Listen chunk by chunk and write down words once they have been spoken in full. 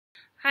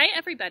Hi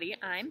everybody,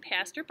 I'm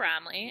Pastor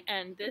Bromleigh,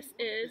 and this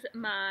is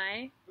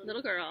my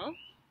little girl.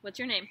 What's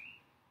your name?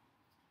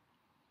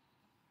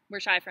 We're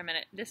shy for a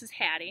minute. This is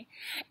Hattie,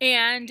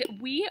 and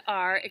we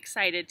are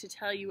excited to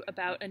tell you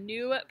about a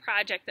new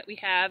project that we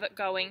have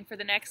going for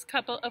the next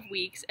couple of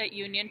weeks at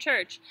Union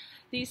Church.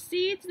 These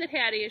seeds that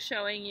Hattie is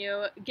showing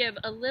you give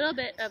a little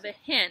bit of a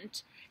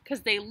hint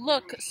because they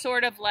look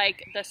sort of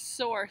like the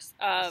source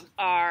of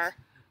our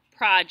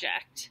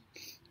project.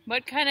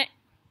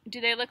 Do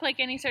they look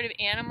like any sort of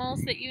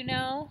animals that you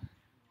know?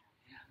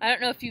 I don't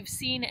know if you've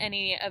seen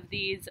any of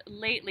these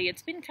lately.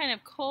 It's been kind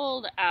of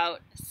cold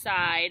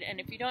outside,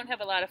 and if you don't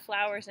have a lot of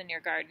flowers in your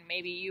garden,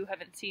 maybe you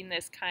haven't seen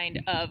this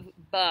kind of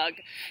bug.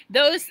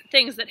 Those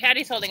things that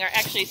Hattie's holding are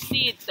actually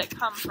seeds that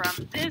come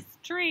from this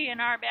tree in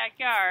our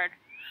backyard,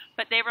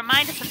 but they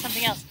remind us of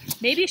something else.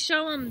 Maybe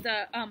show them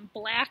the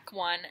black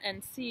one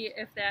and see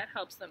if that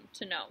helps them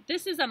to know.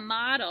 This is a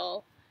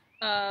model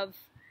of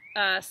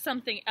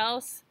something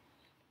else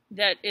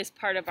that is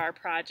part of our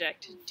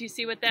project. Do you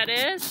see what that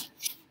is?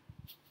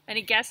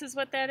 Any guesses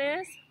what that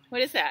is?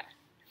 What is that?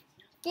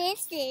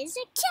 This is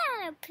a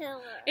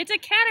caterpillar. It's a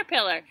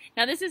caterpillar.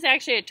 Now this is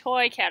actually a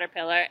toy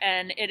caterpillar,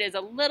 and it is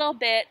a little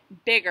bit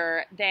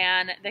bigger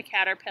than the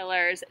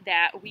caterpillars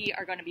that we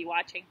are going to be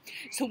watching.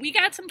 So we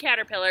got some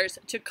caterpillars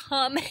to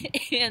come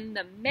in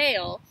the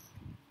mail,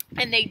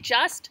 and they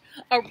just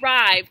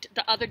arrived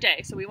the other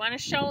day. So we want to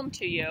show them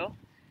to you.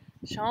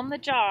 Show them the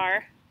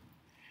jar.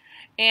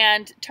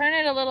 And turn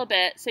it a little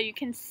bit so you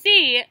can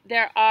see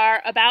there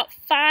are about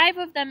 5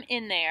 of them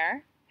in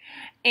there.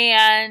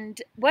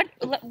 And what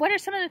are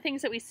some of the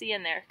things that we see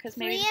in there? 'Cause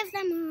maybe 3 of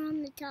them are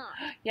on the top.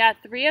 Yeah,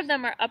 3 of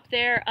them are up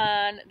there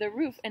on the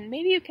roof, and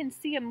maybe you can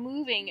see them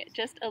moving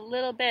just a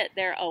little bit.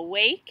 They're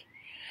awake.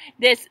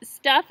 This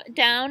stuff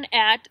down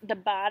at the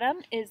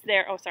bottom is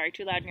their, oh sorry,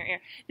 too loud in your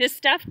ear. This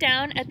stuff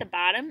down at the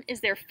bottom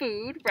is their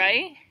food,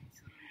 right?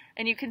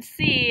 And you can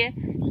see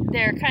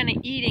they're kind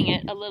of eating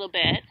it a little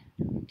bit.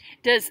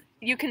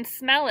 You can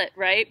smell it,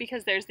 right?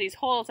 Because there's these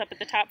holes up at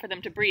the top for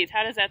them to breathe.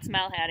 How does that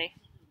smell, Hattie?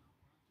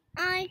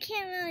 I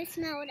can't really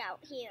smell it out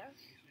here.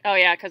 Oh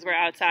yeah, because we're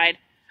outside.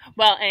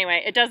 Well,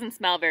 anyway, it doesn't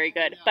smell very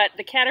good, but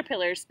the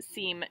caterpillars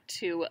seem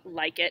to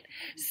like it.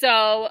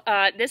 So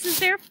this is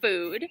their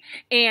food,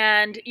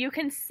 and you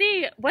can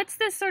see, what's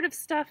this sort of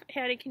stuff,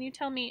 Hattie? Can you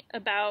tell me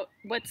about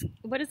what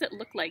does it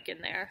look like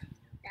in there?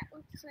 That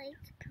looks like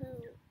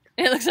poop.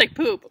 It looks like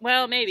poop.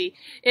 Well, maybe.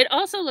 It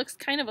also looks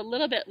kind of a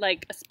little bit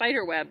like a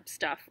spider web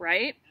stuff,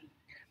 right?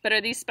 But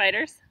are these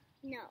spiders?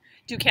 No.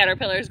 Do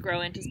caterpillars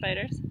grow into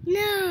spiders?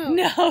 No.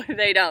 No,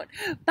 they don't.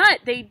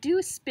 But they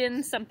do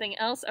spin something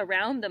else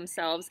around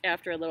themselves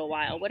after a little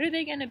while. What are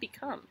they going to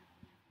become?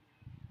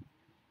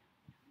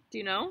 Do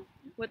you know?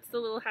 What's the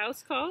little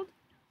house called?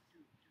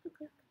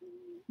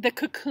 The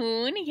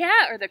cocoon,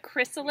 yeah, or the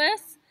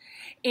chrysalis.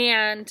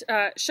 And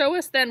show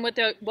us then what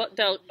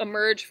they'll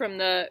emerge from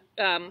the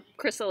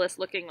chrysalis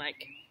looking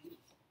like.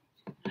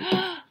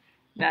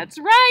 That's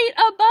right,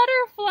 a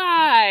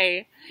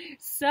butterfly.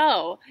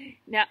 So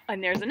now,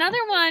 and there's another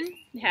one.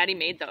 Hattie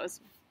made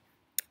those.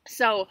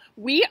 So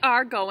we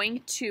are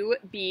going to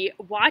be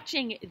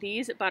watching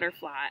these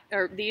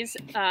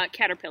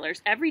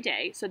caterpillars every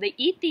day. So they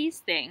eat these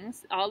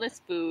things, all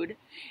this food,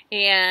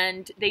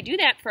 and they do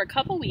that for a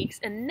couple weeks,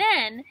 and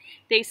then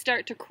they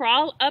start to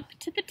crawl up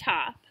to the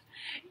top,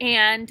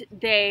 and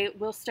they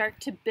will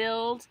start to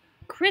build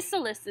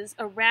chrysalises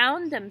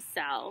around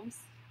themselves,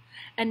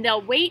 and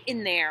they'll wait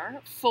in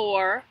there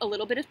for a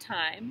little bit of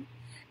time,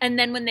 and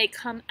then when they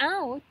come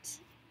out,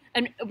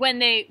 and when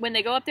they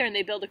go up there and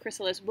they build a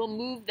chrysalis, we'll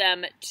move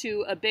them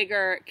to a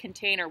bigger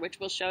container, which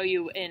we'll show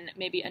you in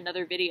maybe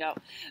another video.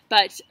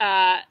 But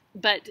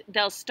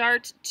they'll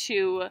start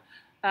to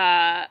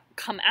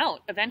come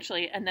out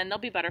eventually, and then they'll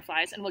be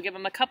butterflies, and we'll give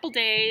them a couple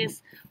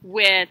days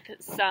with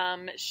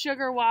some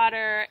sugar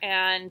water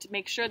and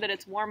make sure that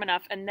it's warm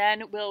enough, and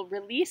then we'll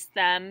release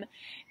them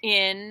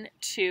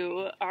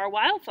into our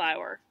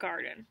wildflower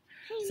garden.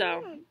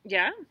 So,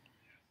 yeah?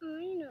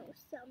 I know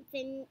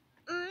something.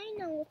 I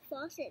know a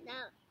faucet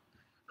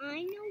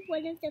I know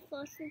one of the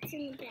faucets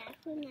in the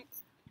bathroom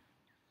that's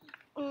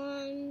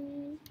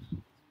on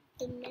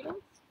the middle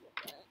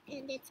floor,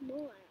 and it's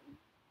warm.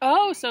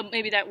 Oh, so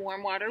maybe that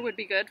warm water would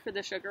be good for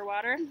the sugar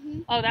water? Mm-hmm.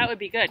 Oh, that would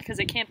be good because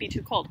it can't be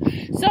too cold.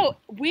 So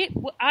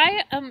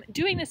I am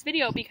doing this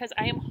video because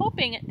I am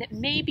hoping that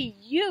maybe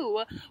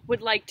you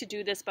would like to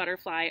do this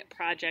butterfly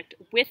project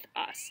with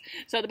us.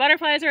 So the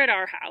butterflies are at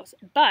our house,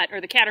 or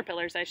the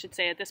caterpillars, I should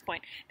say at this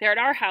point, they're at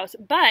our house.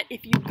 But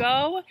if you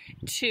go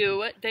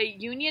to the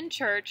Union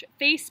Church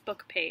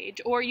Facebook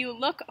page, or you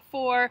look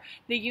for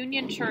the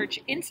Union Church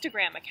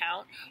Instagram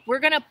account, we're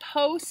going to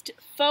post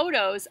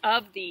photos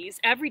of these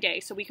every day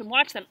so we can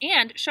watch them.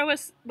 And show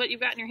us what you've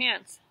got in your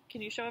hands.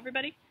 Can you show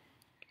everybody?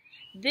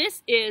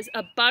 This is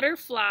a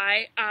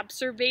butterfly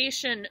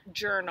observation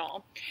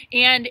journal.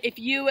 And if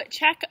you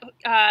check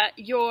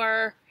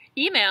your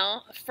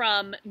email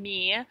from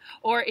me,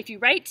 or if you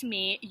write to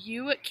me,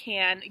 you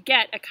can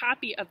get a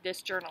copy of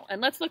this journal. And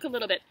let's look a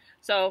little bit.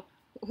 So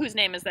whose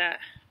name is that?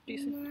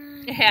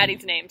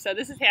 Hattie's name. So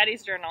this is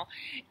Hattie's journal.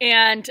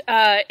 And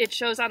it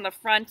shows on the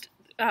front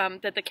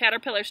that the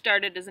caterpillar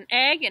started as an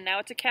egg, and now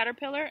it's a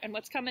caterpillar. And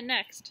what's coming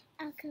next?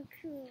 A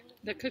cocoon.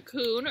 The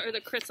cocoon, or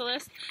the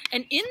chrysalis.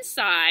 And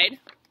inside,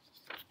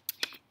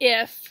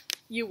 if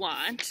you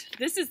want,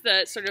 this is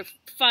the sort of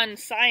fun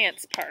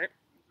science part,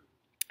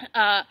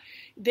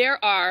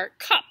 there are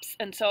cups.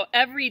 And so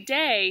every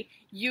day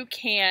you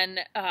can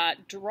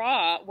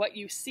draw what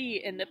you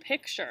see in the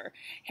picture.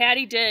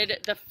 Hattie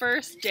did the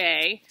first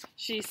day.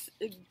 She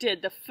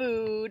did the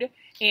food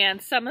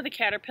and some of the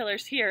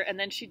caterpillars here, and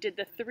then she did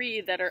the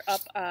 3 that are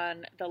up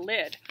on the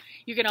lid.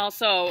 You can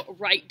also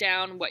write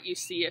down what you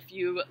see if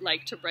you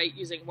like to write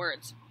using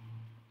words.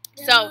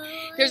 So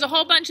there's a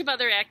whole bunch of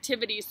other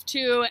activities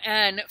too,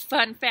 and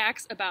fun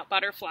facts about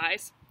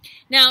butterflies.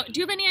 Now, do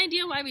you have any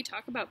idea why we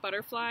talk about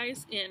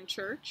butterflies in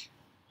church?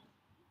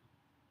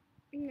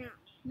 No.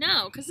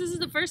 No, because this isn't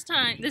the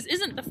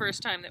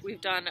first time that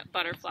we've done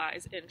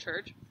butterflies in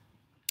church.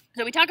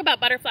 So we talk about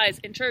butterflies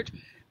in church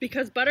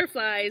because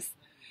butterflies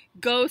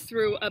go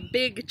through a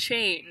big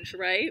change,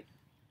 right?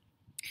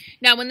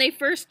 Now, when they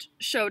first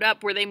showed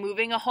up, were they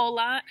moving a whole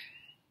lot?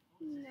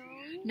 No.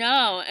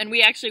 No, and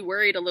we actually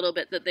worried a little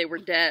bit that they were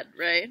dead,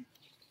 right?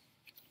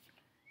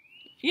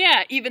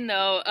 Yeah, even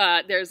though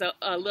there's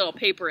a little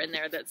paper in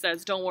there that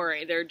says, don't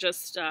worry, they're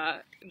just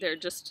a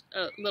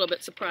little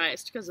bit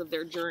surprised because of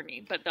their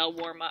journey, but they'll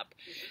warm up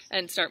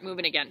and start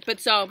moving again.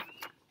 But so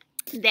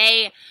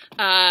they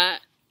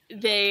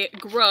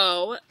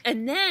grow,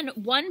 and then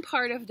one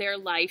part of their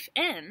life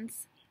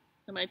ends.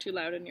 Am I too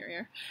loud in your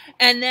ear?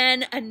 And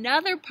then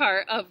another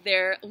part of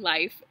their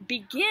life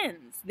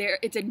begins.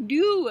 It's a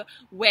new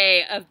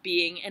way of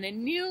being and a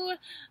new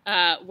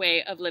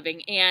way of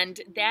living. And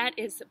that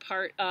is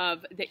part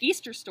of the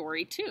Easter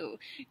story, too.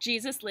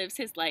 Jesus lives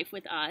his life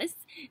with us,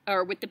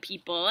 or with the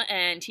people,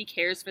 and he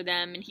cares for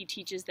them, and he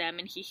teaches them,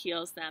 and he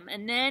heals them.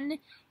 And then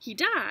he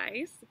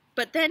dies,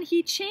 but then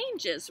he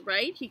changes,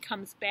 right? He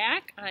comes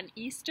back on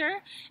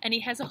Easter, and he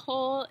has a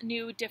whole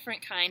new,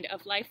 different kind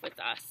of life with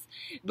us,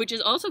 which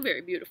is also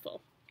very beautiful,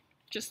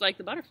 just like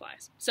the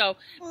butterflies. So,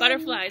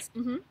 butterflies...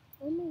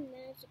 Only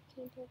magic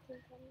people can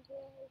come to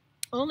life.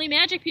 Only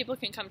magic people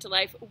can come to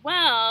life.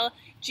 Well,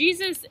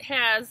 Jesus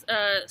has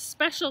a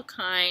special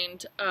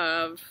kind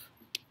of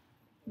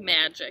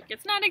magic.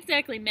 It's not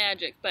exactly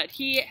magic, but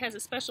he has a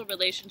special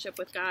relationship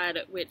with God,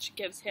 which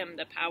gives him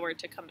the power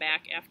to come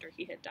back after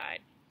he had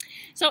died.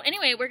 So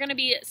anyway, we're going to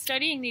be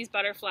studying these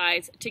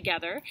butterflies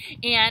together,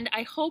 and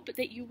I hope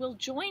that you will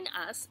join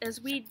us as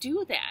we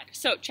do that.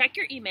 So check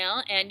your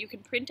email, and you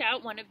can print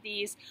out one of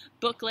these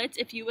booklets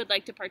if you would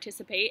like to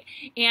participate,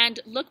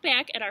 and look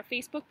back at our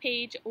Facebook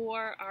page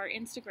or our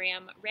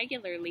Instagram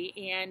regularly,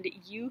 and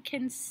you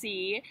can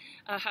see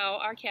how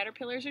our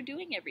caterpillars are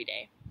doing every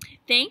day.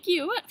 Thank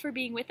you for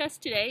being with us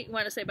today. You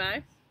want to say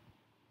bye?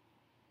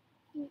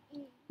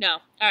 No.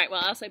 All right,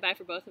 well, I'll say bye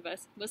for both of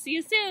us. We'll see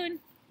you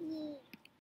soon.